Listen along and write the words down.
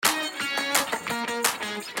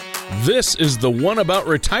This is the One About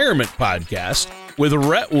Retirement podcast with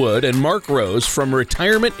Rhett Wood and Mark Rose from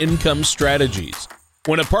Retirement Income Strategies.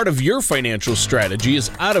 When a part of your financial strategy is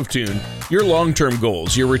out of tune, your long-term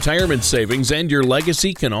goals, your retirement savings, and your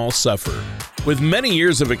legacy can all suffer. With many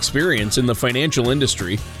years of experience in the financial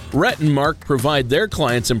industry, Rhett and Mark provide their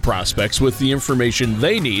clients and prospects with the information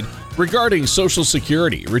they need regarding Social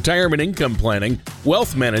Security, retirement income planning,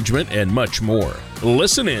 wealth management, and much more.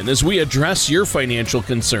 Listen in as we address your financial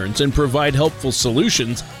concerns and provide helpful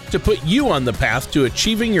solutions to put you on the path to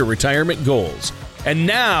achieving your retirement goals. And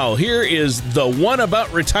now, here is the One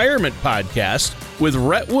About Retirement podcast with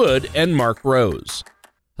Rhett Wood and Mark Rose.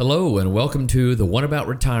 Hello, and welcome to the One About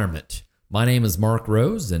Retirement. My name is Mark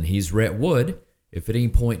Rose, and he's Rhett Wood. If at any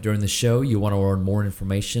point during the show you want to learn more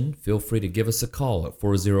information, feel free to give us a call at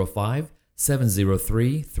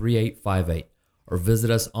 405-703-3858 or visit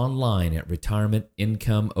us online at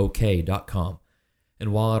retirementincomeok.com.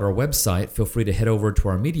 And while at our website, feel free to head over to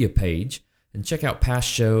our media page and check out past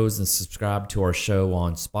shows and subscribe to our show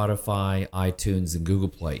on Spotify, iTunes, and Google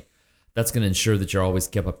Play. That's going to ensure that you're always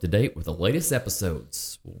kept up to date with the latest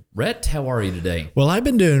episodes. Rhett, how are you today? Well, I've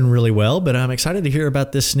been doing really well, but I'm excited to hear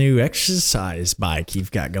about this new exercise bike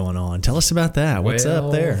you've got going on. Tell us about that. What's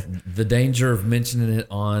up there? The danger of mentioning it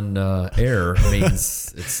on air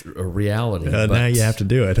means it's a reality. Now you have to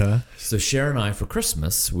do it, huh? So Cher and I, for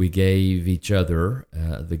Christmas, we gave each other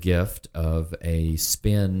the gift of a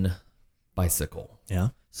spin bicycle. Yeah.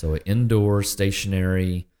 So an indoor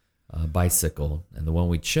stationary bicycle, and the one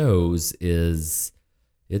we chose it's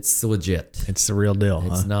legit. It's the real deal.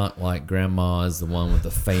 It's not like grandma's, the one with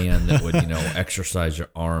the fan that would exercise your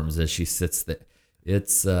arms as she sits there.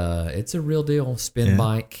 It's a real deal spin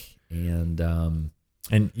bike, and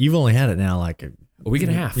you've only had it now like a week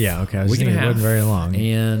and a half. Yeah, okay. I was thinking it wasn't very long.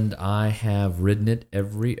 And I have ridden it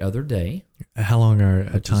every other day. How long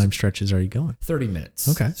time stretches are you going? 30 minutes.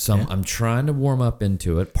 Okay. So I'm trying to warm up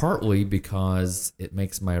into it, partly because it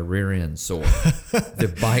makes my rear end sore.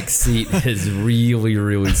 The bike seat is really,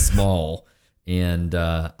 really small. And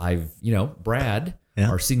Brad,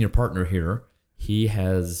 our senior partner here, he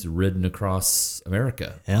has ridden across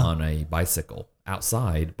America on a bicycle.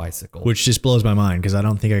 Outside bicycle, which just blows my mind because I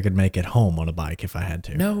don't think I could make it home on a bike if I had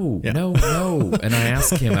to. No. And I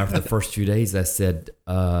asked him after the first few days, I said,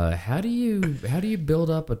 how do you build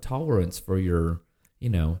up a tolerance for your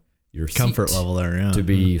comfort level there to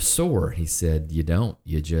be sore? He said, you don't.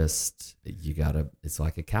 You gotta. It's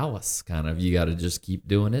like a callus kind of. You gotta just keep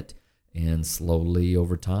doing it, and slowly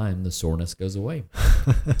over time the soreness goes away.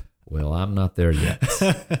 Well, I'm not there yet.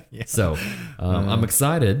 So I'm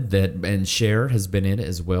excited and Cher has been in it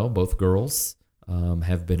as well. Both girls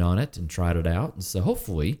have been on it and tried it out. And so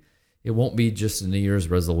hopefully it won't be just a New Year's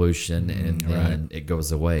resolution and then it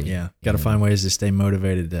goes away. Yeah. Got to find ways to stay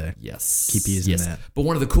motivated to keep using that. But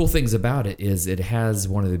one of the cool things about it is it has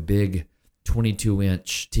one of the big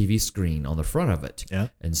 22-inch TV screen on the front of it. Yeah.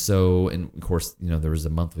 And so, and of course, there is a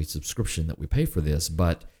monthly subscription that we pay for this,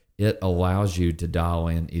 but it allows you to dial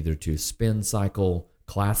in either to spin cycle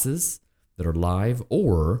classes that are live,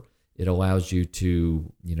 or it allows you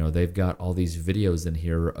to, they've got all these videos in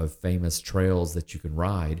here of famous trails that you can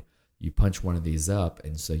ride. You punch one of these up,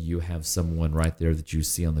 and so you have someone right there that you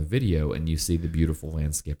see on the video, and you see the beautiful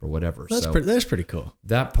landscape or whatever. That's pretty cool.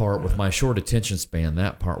 That part, with my short attention span,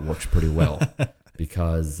 that part works pretty well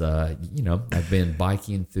because, I've been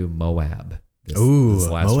biking through Moab.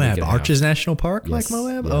 Moab Arches National Park, like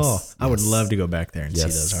Moab? Yes, I would love to go back there and see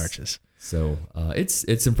those arches. So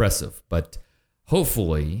it's impressive, but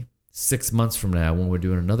hopefully 6 months from now, when we're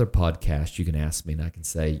doing another podcast, you can ask me and I can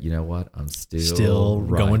say, you know what, I'm still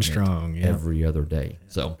going strong every other day.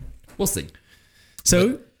 So we'll see.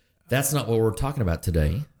 So but that's not what we're talking about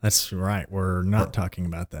today. That's right. We're not talking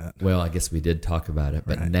about that. Well, I guess we did talk about it,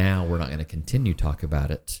 but now we're not going to continue to talk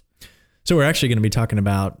about it. So we're actually going to be talking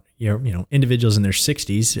about individuals in their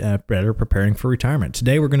 60s that are preparing for retirement.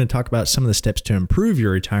 Today, we're going to talk about some of the steps to improve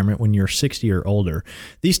your retirement when you're 60 or older.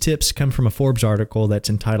 These tips come from a Forbes article that's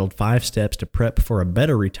entitled 5 Steps to Prep for a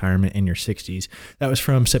Better Retirement in Your 60s. That was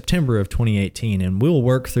from September of 2018, and we'll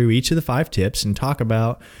work through each of the 5 tips and talk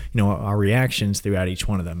about, our reactions throughout each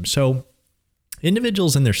one of them. So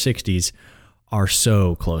individuals in their 60s are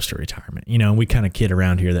so close to retirement. We kind of kid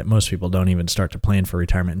around here that most people don't even start to plan for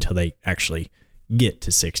retirement until they actually get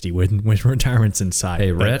to 60 when retirement's in sight.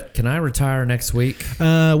 Hey, Rhett, can I retire next week? We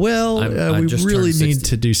really need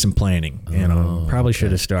to do some planning. Probably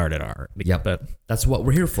should have started already. Yep, but that's what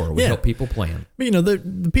we're here for. We help people plan. But,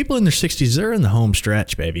 the people in their 60s, they're in the home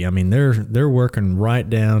stretch, baby. I mean, they're working right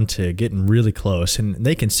down to getting really close, and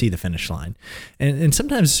they can see the finish line. And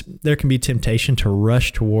sometimes there can be temptation to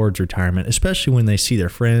rush towards retirement, especially when they see their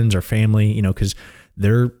friends or family, because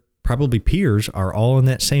their probably peers are all in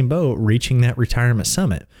that same boat, reaching that retirement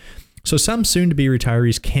summit. So some soon-to-be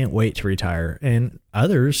retirees can't wait to retire, and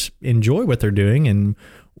others enjoy what they're doing and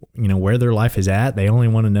where their life is at. They only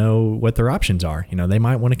want to know what their options are. They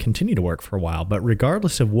might want to continue to work for a while, but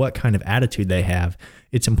regardless of what kind of attitude they have,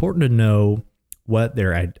 it's important to know what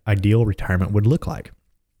their ideal retirement would look like.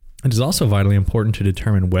 It is also vitally important to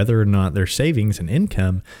determine whether or not their savings and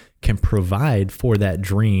income can provide for that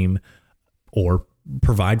dream or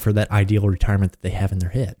provide for that ideal retirement that they have in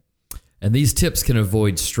their head. And these tips can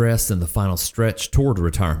avoid stress in the final stretch toward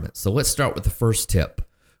retirement. So let's start with the first tip,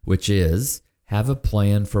 which is have a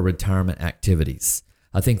plan for retirement activities.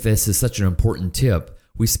 I think this is such an important tip.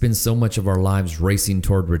 We spend so much of our lives racing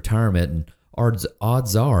toward retirement, and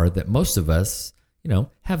odds are that most of us,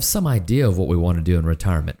 have some idea of what we want to do in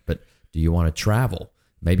retirement. But do you want to travel?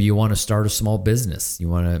 Maybe you want to start a small business. You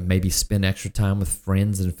want to maybe spend extra time with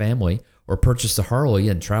friends and family, or purchase a Harley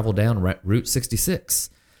and travel down Route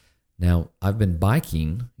 66. Now, I've been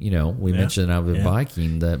biking. We mentioned I've been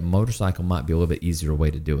biking. The motorcycle might be a little bit easier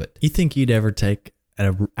way to do it. You think you'd ever take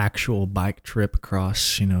an actual bike trip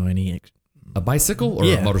across, a bicycle or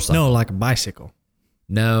a motorcycle? No, like a bicycle.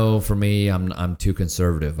 No, for me, I'm too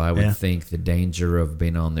conservative. I would think the danger of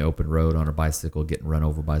being on the open road on a bicycle, getting run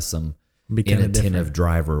over by some inattentive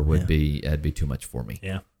driver would that'd be too much for me.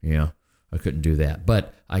 Yeah. I couldn't do that,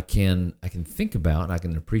 but I can think about and I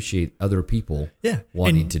can appreciate other people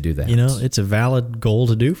wanting to do that. It's a valid goal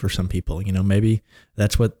to do for some people. Maybe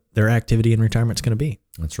that's what their activity in retirement is going to be.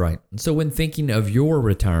 That's right. And so when thinking of your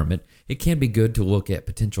retirement, it can be good to look at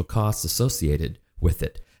potential costs associated with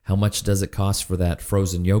it. How much does it cost for that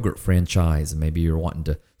frozen yogurt franchise? And maybe you're wanting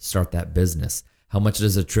to start that business. How much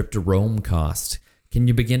does a trip to Rome cost? Can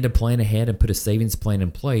you begin to plan ahead and put a savings plan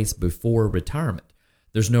in place before retirement?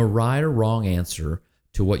 There's no right or wrong answer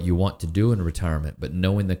to what you want to do in retirement, but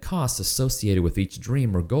knowing the costs associated with each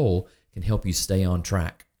dream or goal can help you stay on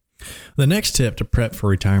track. The next tip to prep for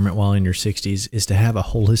retirement while in your 60s is to have a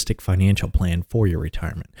holistic financial plan for your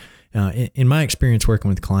retirement. In my experience working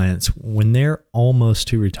with clients, when they're almost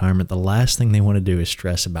to retirement, the last thing they want to do is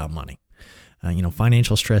stress about money.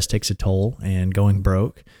 Financial stress takes a toll, and going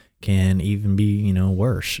broke can even be,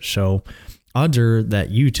 worse. So odds are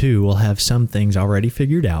that you too will have some things already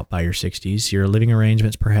figured out by your 60s, your living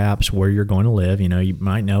arrangements, perhaps where you're going to live. You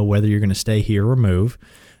might know whether you're going to stay here or move.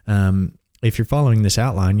 If you're following this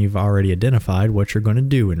outline, you've already identified what you're going to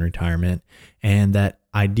do in retirement and that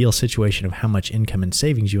ideal situation of how much income and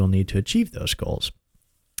savings you will need to achieve those goals.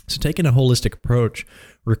 So taking a holistic approach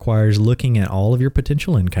requires looking at all of your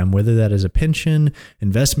potential income, whether that is a pension,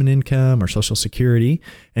 investment income, or Social Security,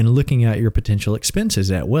 and looking at your potential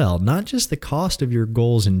expenses as well, not just the cost of your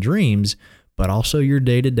goals and dreams, but also your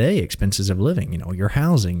day-to-day expenses of living, your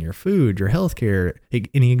housing, your food, your healthcare,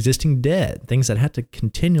 any existing debt, things that have to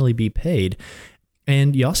continually be paid.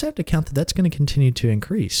 And you also have to count that that's going to continue to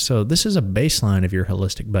increase. So this is a baseline of your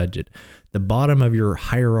holistic budget, the bottom of your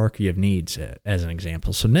hierarchy of needs, as an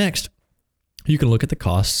example. So next, you can look at the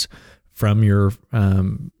costs from your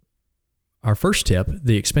our first tip,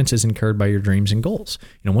 the expenses incurred by your dreams and goals.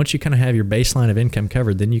 Once you kind of have your baseline of income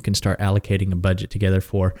covered, then you can start allocating a budget together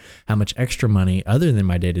for how much extra money other than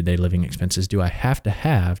my day-to-day living expenses do I have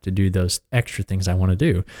to do those extra things I want to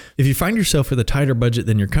do. If you find yourself with a tighter budget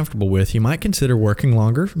than you're comfortable with, you might consider working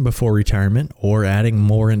longer before retirement or adding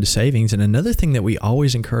more into savings. And another thing that we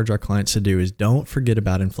always encourage our clients to do is don't forget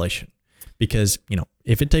about inflation. Because,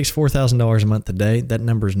 if it takes $4,000 a month today, that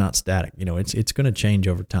number is not static. It's going to change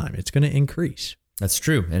over time. It's going to increase. That's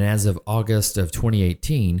true. And as of August of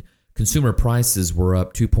 2018, consumer prices were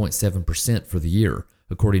up 2.7% for the year,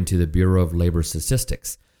 according to the Bureau of Labor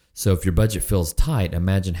Statistics. So if your budget feels tight,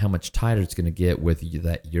 imagine how much tighter it's going to get with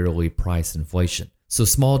that yearly price inflation. So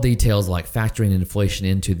small details like factoring inflation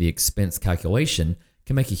into the expense calculation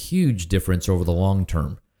can make a huge difference over the long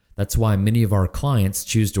term. That's why many of our clients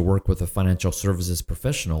choose to work with a financial services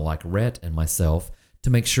professional like Rhett and myself to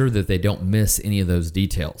make sure that they don't miss any of those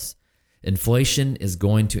details. Inflation is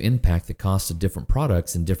going to impact the cost of different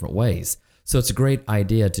products in different ways, so it's a great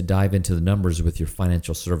idea to dive into the numbers with your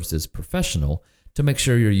financial services professional to make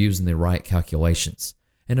sure you're using the right calculations.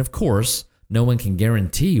 And of course, no one can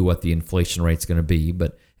guarantee what the inflation rate is going to be,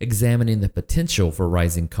 but examining the potential for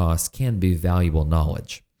rising costs can be valuable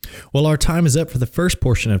knowledge. Well, our time is up for the first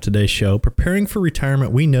portion of today's show. Preparing for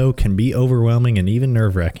retirement, we know, can be overwhelming and even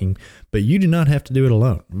nerve-wracking, but you do not have to do it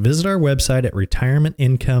alone. Visit our website at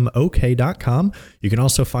retirementincomeok.com. You can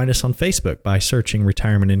also find us on Facebook by searching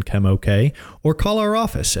Retirement Income OK, or call our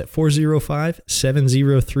office at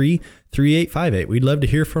 405-703-3858. We'd love to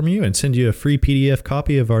hear from you and send you a free PDF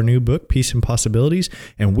copy of our new book, Peace and Possibilities,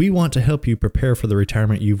 and we want to help you prepare for the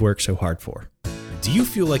retirement you've worked so hard for. Do you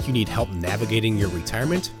feel like you need help navigating your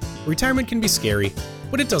retirement? Retirement can be scary,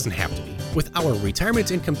 but it doesn't have to be. With our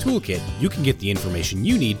Retirement Income Toolkit, you can get the information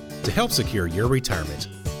you need to help secure your retirement.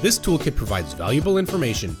 This toolkit provides valuable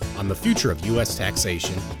information on the future of U.S.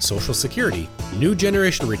 taxation, Social Security, new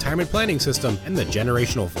generation retirement planning system, and the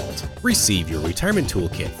generational vault. Receive your retirement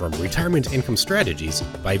toolkit from Retirement Income Strategies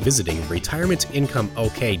by visiting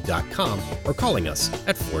retirementincomeok.com or calling us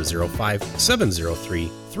at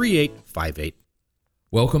 405-703-3858.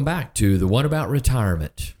 Welcome back to The One About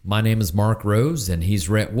Retirement. My name is Mark Rose and he's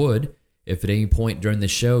Rhett Wood. If at any point during the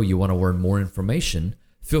show you want to learn more information,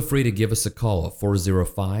 feel free to give us a call at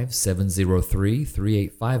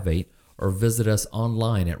 405-703-3858 or visit us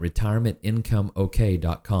online at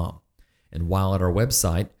retirementincomeok.com. And while at our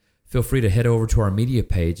website, feel free to head over to our media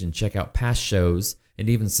page and check out past shows and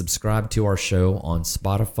even subscribe to our show on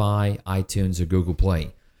Spotify, iTunes, or Google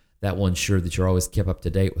Play. That will ensure that you're always kept up to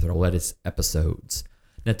date with our latest episodes.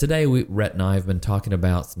 Now today, Rhett and I have been talking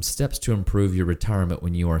about some steps to improve your retirement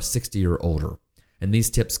when you are 60 or older. And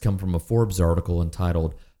these tips come from a Forbes article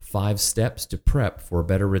entitled 5 Steps to Prep for a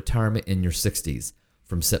Better Retirement in Your 60s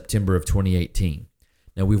from September of 2018.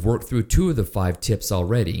 Now we've worked through 2 of the 5 tips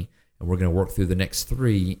already, and we're going to work through the next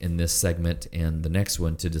 3 in this segment and the next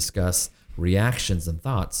one to discuss reactions and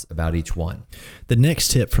thoughts about each one. The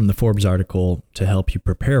next tip from the Forbes article to help you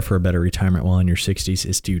prepare for a better retirement while in your 60s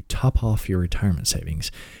is to top off your retirement savings.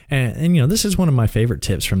 And this is one of my favorite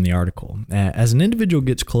tips from the article. As an individual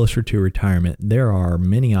gets closer to retirement, there are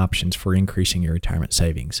many options for increasing your retirement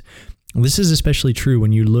savings. This is especially true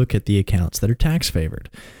when you look at the accounts that are tax favored.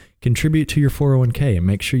 Contribute to your 401k and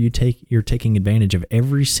make sure you're taking advantage of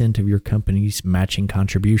every cent of your company's matching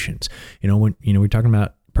contributions. We're talking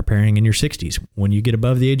about preparing in your 60s. When you get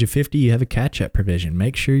above the age of 50, you have a catch-up provision.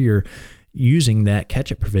 Make sure you're using that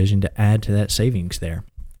catch-up provision to add to that savings there.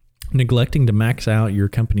 Neglecting to max out your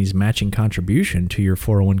company's matching contribution to your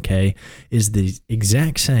 401k is the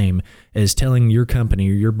exact same as telling your company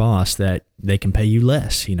or your boss that they can pay you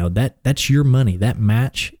less. That's your money. That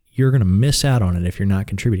match, you're going to miss out on it if you're not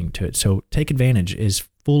contributing to it. So take advantage as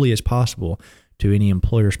fully as possible to any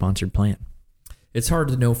employer-sponsored plan. It's hard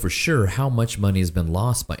to know for sure how much money has been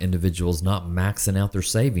lost by individuals not maxing out their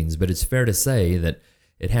savings, but it's fair to say that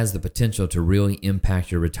it has the potential to really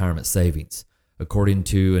impact your retirement savings. According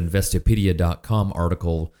to Investopedia.com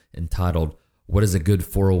article entitled, "What is a good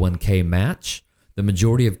 401k match?" the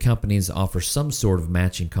majority of companies offer some sort of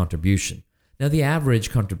matching contribution. Now, the average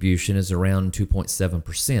contribution is around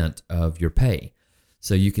 2.7% of your pay.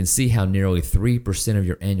 So you can see how nearly 3% of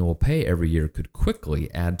your annual pay every year could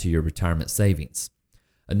quickly add to your retirement savings.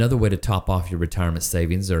 Another way to top off your retirement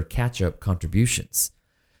savings are catch-up contributions.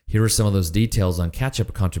 Here are some of those details on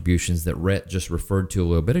catch-up contributions that Rhett just referred to a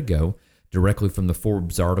little bit ago, directly from the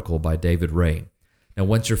Forbes article by David Ray. Now,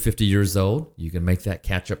 once you're 50 years old, you can make that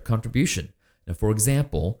catch-up contribution. Now, for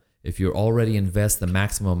example, if you already invest the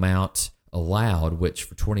maximum amount allowed, which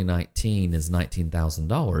for 2019 is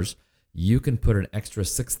 $19,000, you can put an extra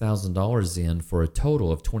 $6,000 in for a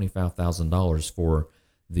total of $25,000 for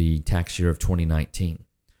the tax year of 2019.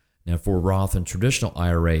 Now, for Roth and traditional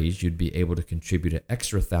IRAs, you'd be able to contribute an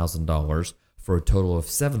extra $1,000 for a total of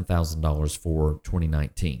 $7,000 for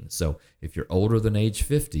 2019. So if you're older than age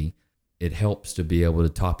 50, it helps to be able to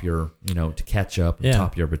top your, to catch up and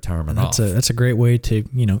top your retirement off. That's a great way to,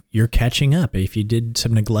 you're catching up. If you did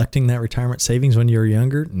some neglecting that retirement savings when you were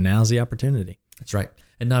younger, now's the opportunity. That's right.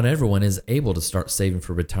 And not everyone is able to start saving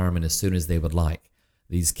for retirement as soon as they would like.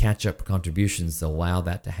 These catch-up contributions allow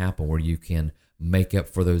that to happen, where you can make up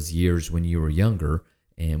for those years when you were younger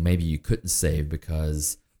and maybe you couldn't save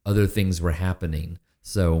because other things were happening.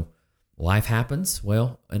 So life happens,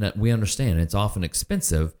 and we understand it's often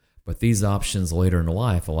expensive, but these options later in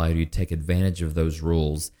life allow you to take advantage of those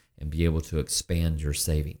rules and be able to expand your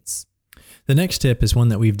savings. The next tip is one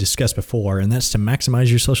that we've discussed before, and that's to maximize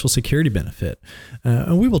your Social Security benefit.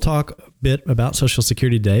 And we will talk a bit about Social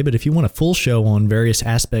Security today, but if you want a full show on various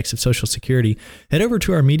aspects of Social Security, head over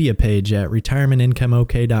to our media page at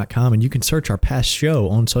retirementincomeok.com, and you can search our past show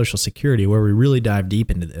on Social Security where we really dive deep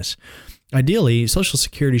into this. Ideally, Social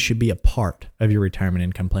Security should be a part of your retirement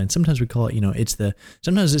income plan. Sometimes we call it,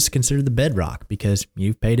 sometimes it's considered the bedrock because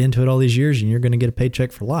you've paid into it all these years and you're going to get a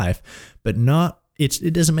paycheck for life, but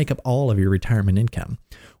it doesn't make up all of your retirement income.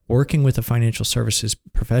 Working with a financial services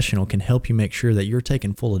professional can help you make sure that you're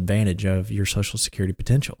taking full advantage of your Social Security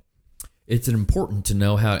potential. It's important to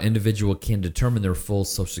know how an individual can determine their full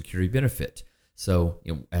Social Security benefit. So,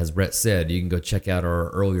 as Brett said, you can go check out our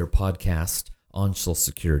earlier podcast on Social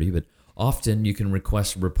Security, but often you can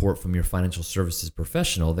request a report from your financial services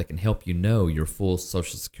professional that can help you know your full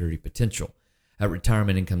Social Security potential. At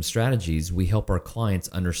Retirement Income Strategies, we help our clients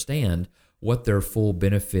understand what their full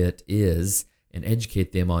benefit is and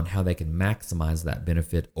educate them on how they can maximize that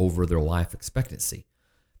benefit over their life expectancy.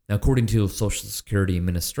 Now, according to the Social Security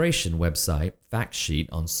Administration website fact sheet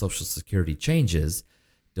on Social Security changes,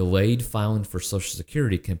 delayed filing for Social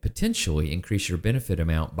Security can potentially increase your benefit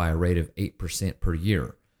amount by a rate of 8% per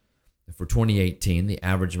year. For 2018, the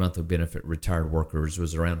average monthly benefit retired workers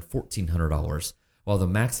was around $1,400, while the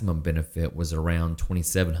maximum benefit was around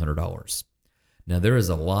 $2,700. Now, there is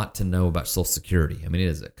a lot to know about Social Security. I mean, it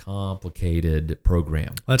is a complicated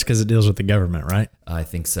program. That's because it deals with the government, right? I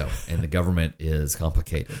think so. And the government is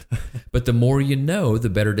complicated. But the more you know, the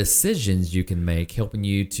better decisions you can make, helping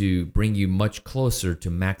you to bring you much closer to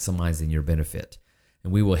maximizing your benefit.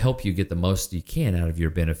 And we will help you get the most you can out of your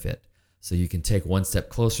benefit so you can take one step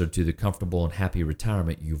closer to the comfortable and happy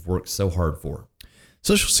retirement you've worked so hard for.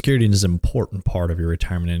 Social Security is an important part of your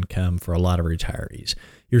retirement income for a lot of retirees.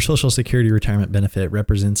 Your Social Security retirement benefit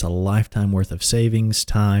represents a lifetime worth of savings,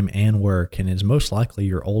 time, and work, and is most likely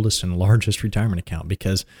your oldest and largest retirement account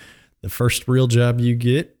because the first real job you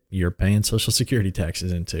get, you're paying Social Security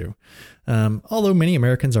taxes into. Although many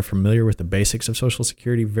Americans are familiar with the basics of Social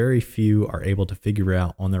Security, very few are able to figure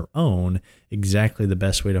out on their own exactly the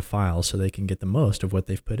best way to file so they can get the most of what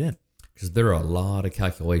they've put in. Because there are a lot of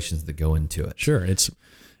calculations that go into it. Sure, it's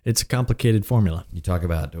a complicated formula. You talk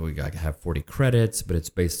about, do we got to have 40 credits, but it's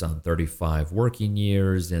based on 35 working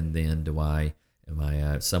years, and then am I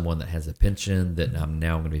someone that has a pension that I'm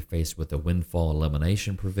now going to be faced with a windfall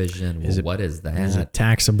elimination provision? Well, what is that? Is it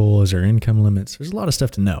taxable? Is there income limits? There's a lot of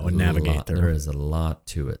stuff to know and navigate through. There is a lot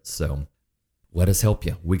to it. So let us help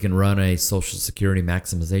you. We can run a Social Security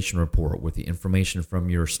maximization report with the information from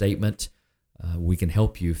your statement. We can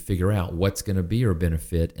help you figure out what's going to be your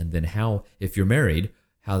benefit, and then how, if you're married,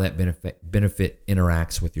 how that benefit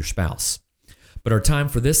interacts with your spouse. But our time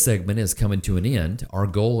for this segment is coming to an end. Our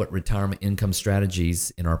goal at Retirement Income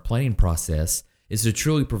Strategies in our planning process is to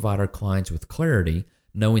truly provide our clients with clarity,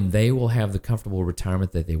 knowing they will have the comfortable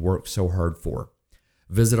retirement that they work so hard for.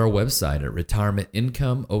 Visit our website at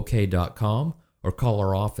retirementincomeok.com or call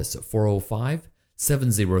our office at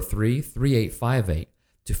 405-703-3858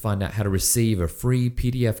 to find out how to receive a free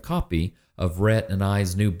PDF copy of Rhett and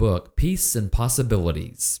I's new book, Peace and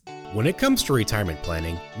Possibilities. When it comes to retirement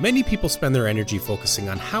planning, many people spend their energy focusing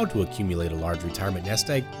on how to accumulate a large retirement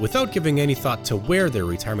nest egg without giving any thought to where their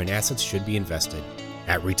retirement assets should be invested.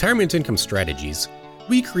 At Retirement Income Strategies,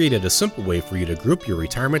 we created a simple way for you to group your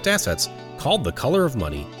retirement assets called the Color of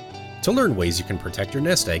Money. To learn ways you can protect your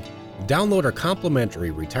nest egg, download our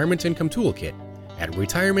complimentary Retirement Income Toolkit at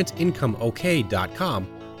retirementincomeok.com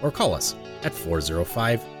or call us at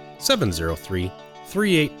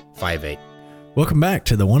 405-703-3858. Welcome back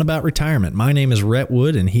to the One About Retirement. My name is Rhett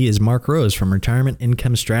Wood, and he is Mark Rose from Retirement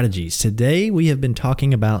Income Strategies. Today, we have been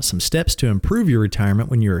talking about some steps to improve your retirement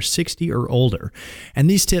when you're 60 or older. And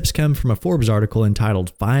these tips come from a Forbes article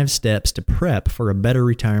entitled 5 Steps to Prep for a Better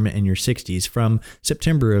Retirement in Your 60s from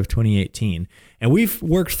September of 2018. And we've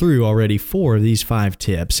worked through already 4 of these 5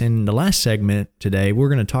 tips. In the last segment today, we're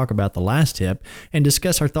going to talk about the last tip and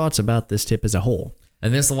discuss our thoughts about this tip as a whole.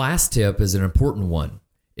 And this last tip is an important one.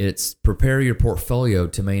 It's prepare your portfolio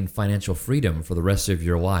to maintain financial freedom for the rest of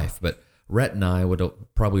your life. But Rhett and I would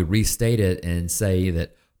probably restate it and say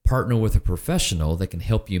that partner with a professional that can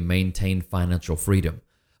help you maintain financial freedom.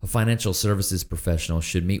 A financial services professional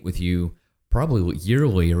should meet with you probably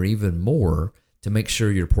yearly or even more to make sure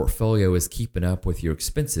your portfolio is keeping up with your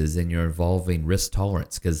expenses and your evolving risk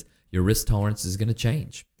tolerance, because your risk tolerance is going to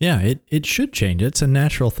change. Yeah, it should change. It's a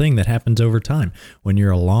natural thing that happens over time. When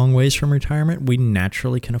you're a long ways from retirement, we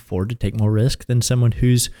naturally can afford to take more risk than someone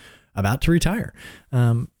who's about to retire.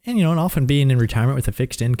 And often being in retirement with a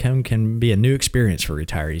fixed income can be a new experience for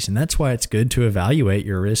retirees. And that's why it's good to evaluate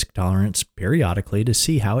your risk tolerance periodically to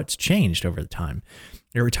see how it's changed over the time.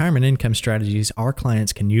 At Retirement Income Strategies, our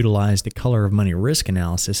clients can utilize the color of money risk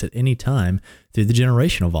analysis at any time through the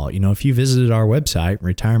generational vault. If you visited our website,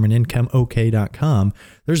 retirementincomeok.com,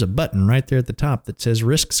 there's a button right there at the top that says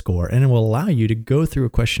risk score, and it will allow you to go through a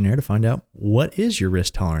questionnaire to find out what is your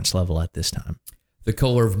risk tolerance level at this time. The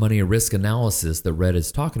color of money risk analysis that Red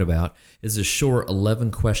is talking about is a short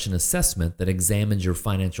 11-question assessment that examines your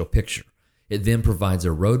financial picture. It then provides a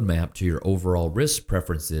roadmap to your overall risk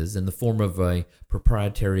preferences in the form of a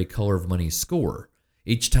proprietary color of money score.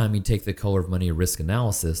 Each time you take the color of money risk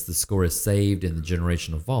analysis, the score is saved in the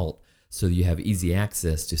generational vault so you have easy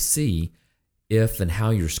access to see if and how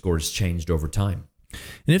your score has changed over time.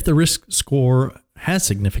 And if the risk score has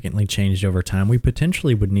significantly changed over time, we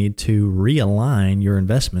potentially would need to realign your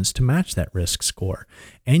investments to match that risk score.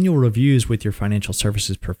 Annual reviews with your financial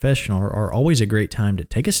services professional are always a great time to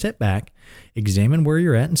take a step back, examine where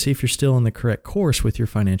you're at, and see if you're still on the correct course with your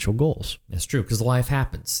financial goals. That's true, because life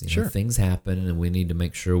happens. Sure. Things happen, and we need to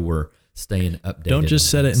make sure we're staying updated. Don't just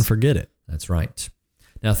set it and forget it. That's right.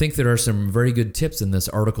 Now, I think there are some very good tips in this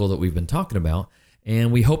article that we've been talking about,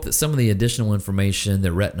 and we hope that some of the additional information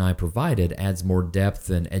that Rhett and I provided adds more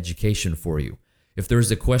depth and education for you. If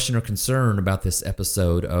there's a question or concern about this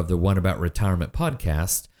episode of the One About Retirement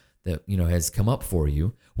podcast that has come up for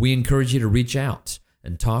you, we encourage you to reach out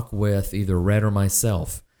and talk with either Rhett or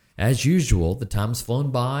myself. As usual, the time's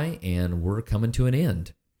flown by and we're coming to an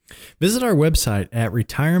end. Visit our website at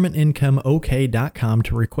retirementincomeok.com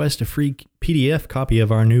to request a free PDF copy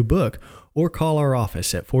of our new book, or call our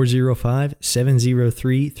office at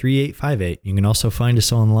 405-703-3858. You can also find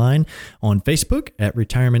us online on Facebook at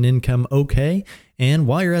Retirement Income OK. And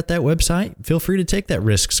while you're at that website, feel free to take that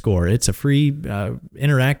risk score. It's a free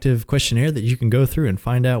interactive questionnaire that you can go through and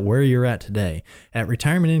find out where you're at today. At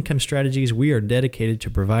Retirement Income Strategies, we are dedicated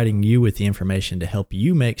to providing you with the information to help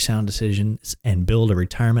you make sound decisions and build a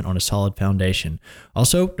retirement on a solid foundation.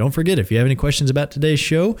 Also, don't forget, if you have any questions about today's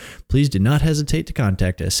show, please do not hesitate to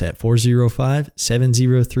contact us at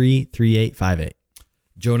 405-703-3858.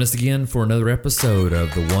 Join us again for another episode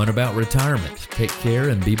of The One About Retirement. Take care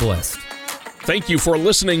and be blessed. Thank you for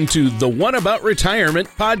listening to the One About Retirement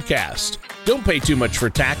podcast. Don't pay too much for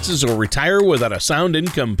taxes or retire without a sound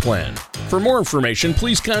income plan. For more information,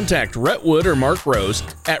 please contact Rhett Wood or Mark Rose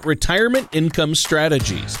at Retirement Income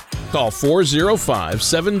Strategies. Call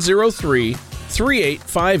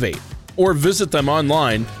 405-703-3858 or visit them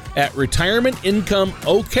online at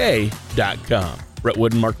retirementincomeok.com. Rhett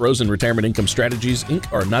Wood and Mark Rose and Retirement Income Strategies,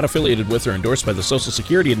 Inc. are not affiliated with or endorsed by the Social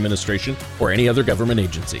Security Administration or any other government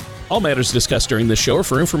agency. All matters discussed during this show are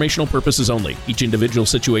for informational purposes only. Each individual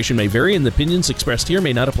situation may vary, and the opinions expressed here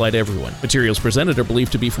may not apply to everyone. Materials presented are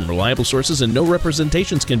believed to be from reliable sources, and no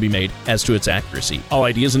representations can be made as to its accuracy. All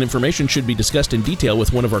ideas and information should be discussed in detail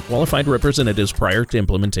with one of our qualified representatives prior to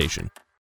implementation.